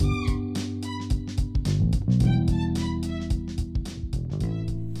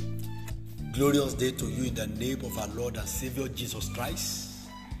glorious day to you in the name of our Lord and Savior Jesus Christ,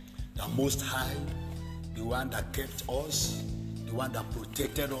 the Most High, the one that kept us, the one that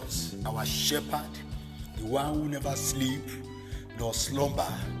protected us, our shepherd, the one who never sleep nor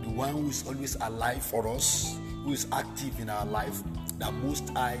slumber, the one who is always alive for us, who is active in our life, the Most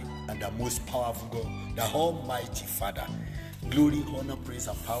High and the most powerful God, the Almighty Father. Glory, honor, praise,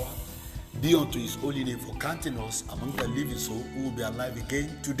 and power be unto his holy name for counting us among the living soul who will be alive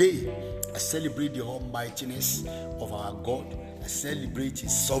again today. I celebrate the almightiness of our God. I celebrate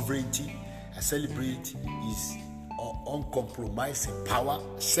his sovereignty. I celebrate his uncompromising power.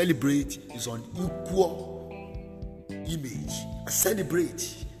 I celebrate his unequal image. I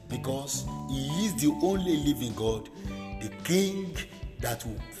celebrate because he is the only living God, the king that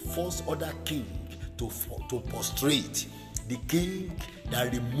will force other king to prostrate, the king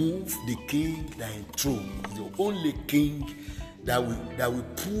that removes, the king that enthrones, the only king that will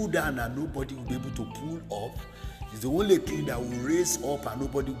pull down and nobody will be able to pull up. He's the only king that will raise up and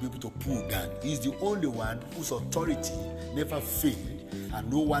nobody will be able to pull down. He's the only one whose authority never failed,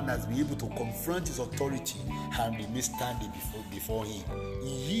 and no one has been able to confront his authority and remain standing before him.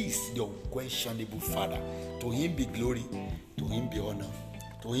 He is the unquestionable Father. To him be glory, to him be honor,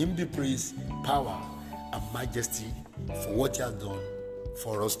 to him be praise, power, and majesty for what he has done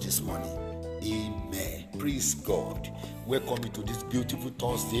for us this morning. Amen. Praise God. Welcome to this beautiful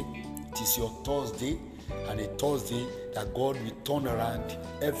Thursday. It is your Thursday, and a Thursday that God will turn around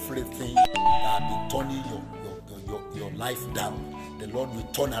everything that has been turning your life down. The Lord will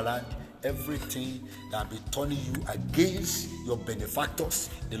turn around everything that will be turning you against your benefactors.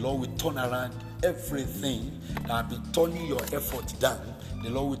 The Lord will turn around everything that will be turning your effort down. The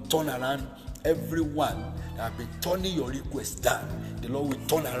Lord will turn around everyone that have been turning your request down. The Lord will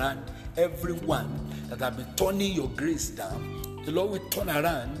turn around everyone that have been turning your grace down. The Lord will turn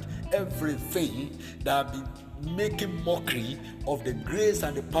around everything that have been making mockery of the grace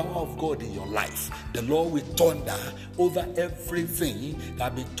and the power of God in your life. The Lord will thunder over everything that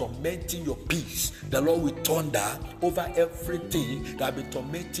have been tormenting your peace. The Lord will thunder over everything that have been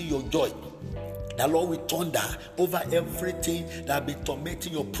tormenting your joy. The Lord will thunder over everything that will be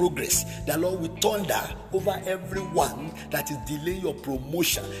tormenting your progress. The Lord will thunder over everyone that is delaying your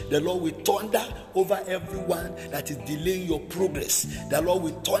promotion. The Lord will thunder over everyone that is delaying your progress. The Lord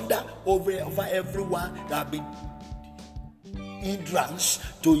will thunder over everyone that have been hindrance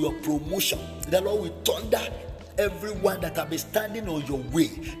to your promotion. The Lord will thunder everyone that have been standing on your way.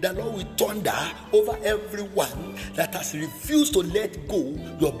 The Lord will thunder over everyone that has refused to let go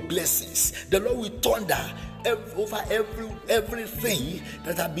your blessings. The Lord will thunder over everything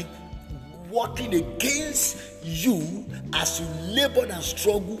that have been working against you as you labor and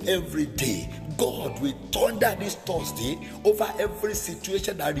struggle every day. God will thunder this Thursday over every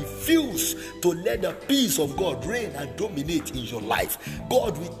situation that refuses to let the peace of God reign and dominate in your life.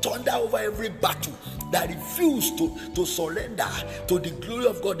 God will thunder over every battle that refuses to surrender to the glory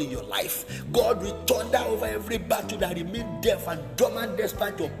of God in your life. God will thunder over every battle that remains deaf and dormant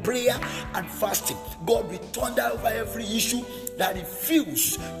despite your prayer and fasting. God will thunder over every issue that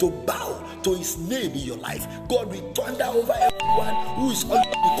refuses to bow to his name in your life. God will thunder over everyone who is always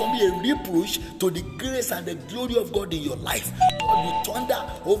becoming a reproach to the grace and the glory of God in your life. God will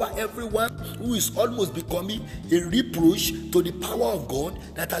thunder over everyone who is almost becoming a reproach to the power of God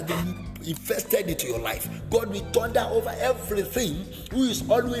that has been infested into your life. God will thunder over everything who is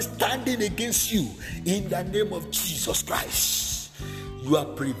always standing against you in the name of Jesus Christ. You are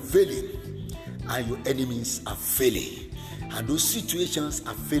prevailing and your enemies are failing. And those situations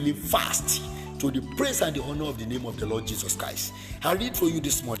are failing fast to the praise and the honor of the name of the Lord Jesus Christ. I'll read for you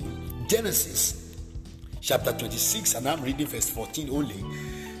this morning Genesis chapter 26, and I'm reading verse 14 only.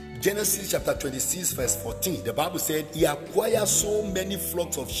 Genesis chapter 26 verse 14. The Bible said, he acquired so many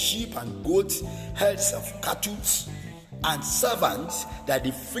flocks of sheep and goats, herds of cattle and servants, that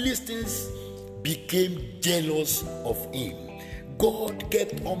the Philistines became jealous of him. God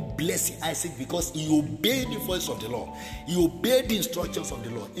kept on blessing Isaac because he obeyed the voice of the Lord. He obeyed the instructions of the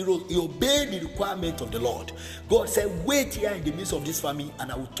Lord. He obeyed the requirement of the Lord. God said, wait here in the midst of this famine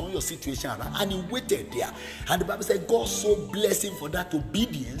and I will turn your situation around. And he waited there. And the Bible said God so blessed him for that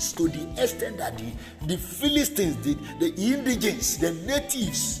obedience to the extent that the Philistines, the indigents, the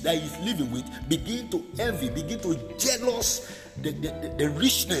natives that he's living with, begin to envy, begin to jealous the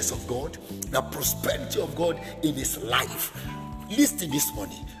richness of God, the prosperity of God in his life. Listen this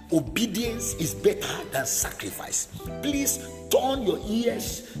morning. Obedience is better than sacrifice. Please turn your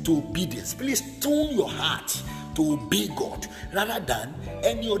ears to obedience. Please tune your heart to obey God rather than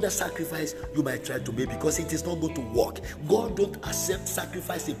any other sacrifice you might try to make, because it is not going to work. God don't accept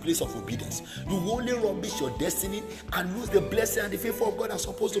sacrifice in place of obedience. You only rubbish your destiny and lose the blessing and the favor of God that's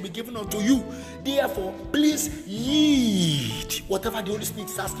supposed to be given unto you. Therefore, please yield whatever the Holy Spirit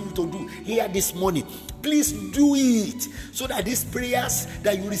is asking you to do here this morning. Please do it, so that these prayers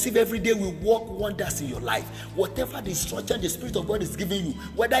that you receive every day will work wonders in your life. Whatever the instruction the Spirit of God is giving you,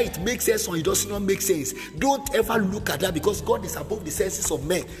 whether it makes sense or it does not make sense, don't ever look at that, because God is above the senses of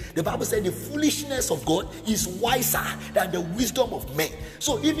men. The Bible said the foolishness of God is wiser than the wisdom of men.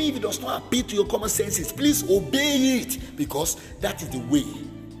 So even if it does not appeal to your common senses, please obey it, because that is the way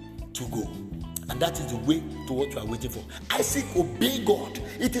to go. And that is the way to what you are waiting for. Isaac obeyed God.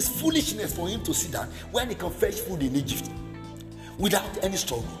 It is foolishness for him to sit down when he can fetch food in Egypt without any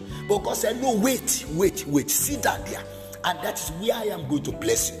struggle. But God said, no, wait, sit down there. And that is where I am going to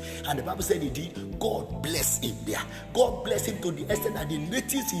bless you. And the Bible said indeed, God blessed him there. God blessed him to the extent that the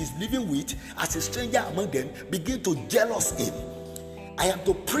natives he is living with as a stranger among them begin to jealous him. I am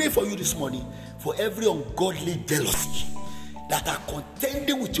to pray for you this morning for every ungodly jealousy that are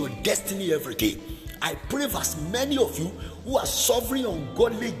contending with your destiny every day. I pray for as many of you who are suffering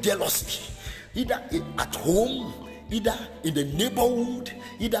ungodly jealousy, either at home, either in the neighborhood,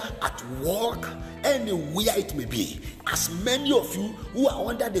 either at work, anywhere it may be. As many of you who are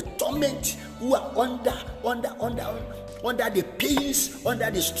under the torment, who are under the pains, under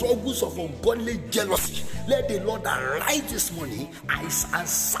the struggles of ungodly jealousy, let the Lord arise this morning and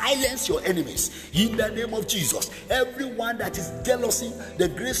silence your enemies in the name of Jesus. Everyone that is jealousing the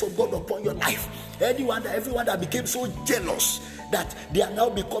grace of God upon your life, everyone that became so jealous that they are now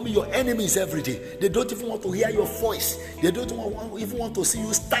becoming your enemies every day. They don't even want to hear your voice. They don't even want to see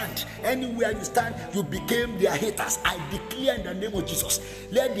you stand. Anywhere you stand, you became their haters. I declare in the name of Jesus,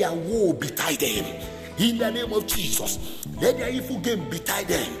 let their woe betide them. In the name of Jesus, let their evil game betide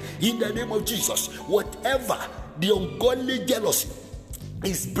them. In the name of Jesus, whatever the ungodly jealousy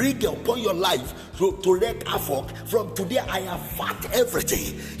is bringing upon your life to wreak havoc, from today I avert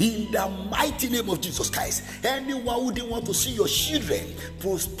everything in the mighty name of Jesus Christ. Anyone who didn't want to see your children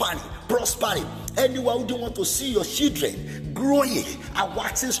prospering, anyone who didn't want to see your children growing and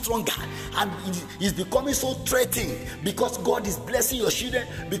waxing stronger, and is becoming so threatening because God is blessing your children,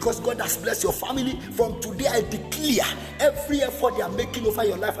 because God has blessed your family, from today I declare every effort they are making over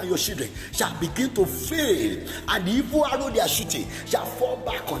your life and your children shall begin to fail, and the evil arrow they are shooting shall fall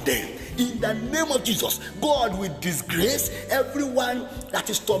back on them. In the name of Jesus, God will disgrace everyone that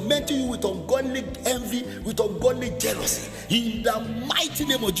is tormenting you with ungodly envy, with ungodly jealousy. In the mighty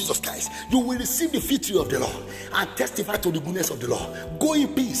name of Jesus Christ, you will receive the victory of the Lord and testify to the goodness of the Lord. Go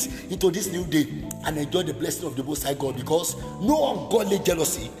in peace into this new day and enjoy the blessing of the Most High God, because no ungodly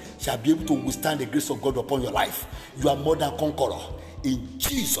jealousy shall be able to withstand the grace of God upon your life. You are more than conqueror. In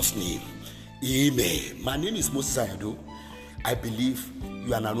Jesus' name, amen. My name is Moses Ayado. I believe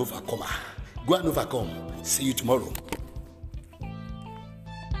you are an overcomer. Go and overcome. See you tomorrow.